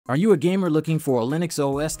Are you a gamer looking for a Linux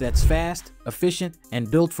OS that's fast, efficient, and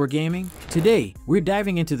built for gaming? Today, we're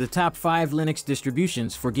diving into the top 5 Linux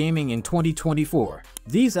distributions for gaming in 2024.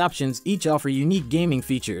 These options each offer unique gaming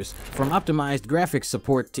features, from optimized graphics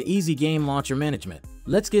support to easy game launcher management.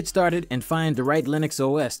 Let's get started and find the right Linux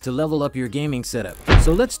OS to level up your gaming setup.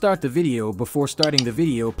 So let's start the video. Before starting the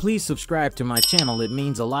video, please subscribe to my channel, it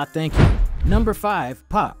means a lot, thank you. Number 5,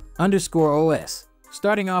 Pop_OS.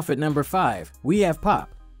 Starting off at number 5, we have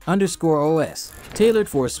Pop_OS. Tailored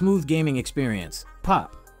for a smooth gaming experience,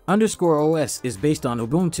 Pop_OS is based on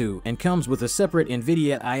Ubuntu and comes with a separate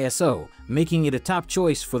NVIDIA ISO, making it a top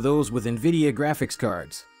choice for those with NVIDIA graphics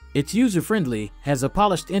cards. It's user-friendly, has a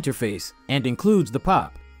polished interface, and includes the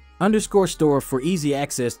Pop_store for easy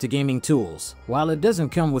access to gaming tools. While it doesn't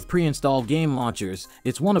come with pre-installed game launchers,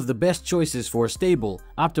 it's one of the best choices for a stable,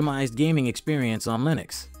 optimized gaming experience on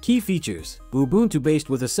Linux. Key features: Ubuntu based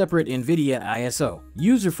with a separate NVIDIA ISO.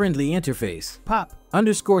 User-friendly interface.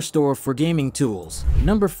 Pop_store for gaming tools.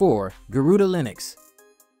 Number 4, Garuda Linux.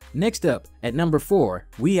 Next up, at number 4,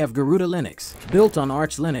 we have Garuda Linux. Built on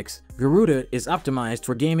Arch Linux, Garuda is optimized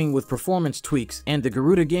for gaming with performance tweaks and the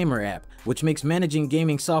Garuda Gamer app, which makes managing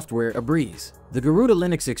gaming software a breeze. The Garuda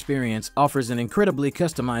Linux experience offers an incredibly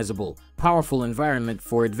customizable, powerful environment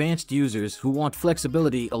for advanced users who want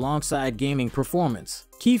flexibility alongside gaming performance.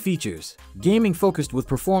 Key features: gaming focused with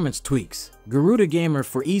performance tweaks. Garuda Gamer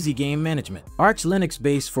for easy game management. Arch Linux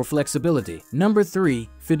base for flexibility. Number 3,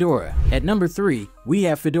 Fedora. At number 3, we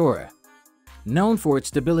have Fedora. Known for its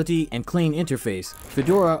stability and clean interface,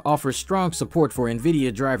 Fedora offers strong support for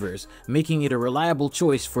NVIDIA drivers, making it a reliable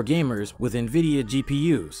choice for gamers with NVIDIA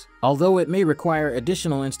GPUs. Although it may require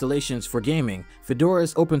additional installations for gaming,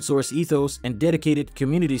 Fedora's open-source ethos and dedicated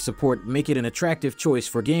community support make it an attractive choice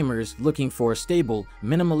for gamers looking for a stable,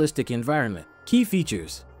 minimalistic environment. Key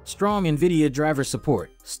features: strong NVIDIA driver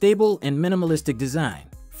support, stable and minimalistic design,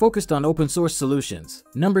 focused on open source solutions.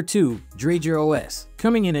 Number 2, Drauger OS.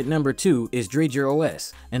 Coming in at number 2 is Drauger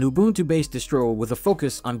OS, an Ubuntu-based distro with a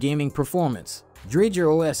focus on gaming performance. Drauger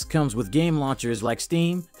OS comes with game launchers like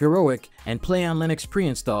Steam, Heroic, and Play on Linux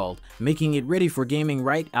pre-installed, making it ready for gaming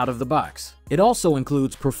right out of the box. It also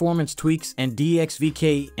includes performance tweaks and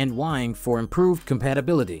DXVK and Wine for improved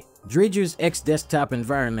compatibility. Drauger's X desktop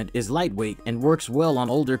environment is lightweight and works well on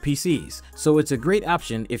older PCs, so it's a great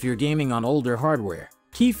option if you're gaming on older hardware.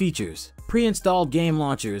 Key features: pre-installed game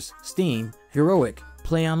launchers, Steam, Heroic,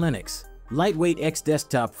 Play on Linux, lightweight X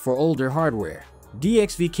desktop for older hardware,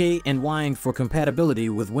 DXVK and Wine for compatibility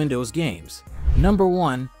with Windows games. Number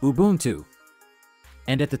 1, Ubuntu.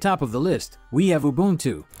 And at the top of the list, we have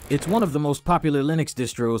Ubuntu. It's one of the most popular Linux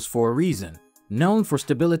distros for a reason. Known for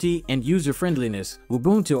stability and user-friendliness,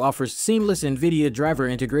 Ubuntu offers seamless NVIDIA driver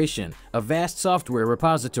integration, a vast software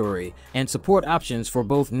repository, and support options for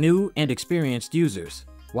both new and experienced users.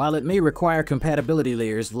 While it may require compatibility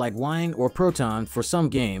layers like Wine or Proton for some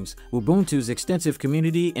games, Ubuntu's extensive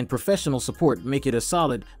community and professional support make it a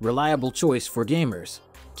solid, reliable choice for gamers.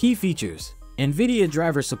 Key features: NVIDIA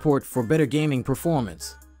driver support for better gaming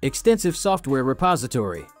performance, extensive software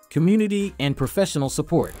repository, community and professional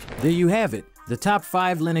support. There you have it, the top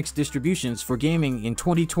 5 Linux distributions for gaming in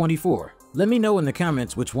 2024. Let me know in the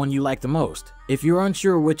comments which one you like the most. If you're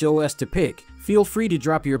unsure which OS to pick, feel free to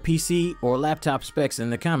drop your PC or laptop specs in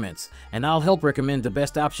the comments, and I'll help recommend the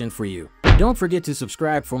best option for you. Don't forget to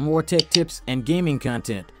subscribe for more tech tips and gaming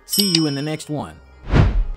content. See you in the next one.